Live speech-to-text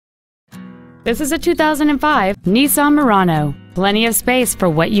This is a 2005 Nissan Murano. Plenty of space for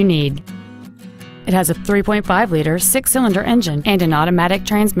what you need. It has a 3.5-liter six-cylinder engine and an automatic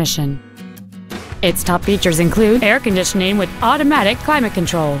transmission. Its top features include air conditioning with automatic climate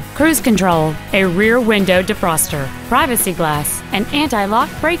control, cruise control, a rear window defroster, privacy glass, an anti-lock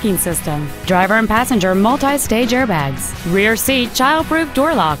braking system, driver and passenger multi-stage airbags, rear seat child-proof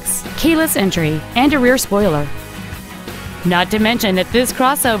door locks, keyless entry, and a rear spoiler. Not to mention that this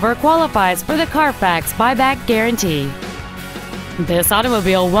crossover qualifies for the Carfax buyback guarantee. This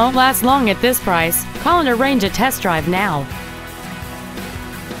automobile won't last long at this price. Call and arrange a test drive now.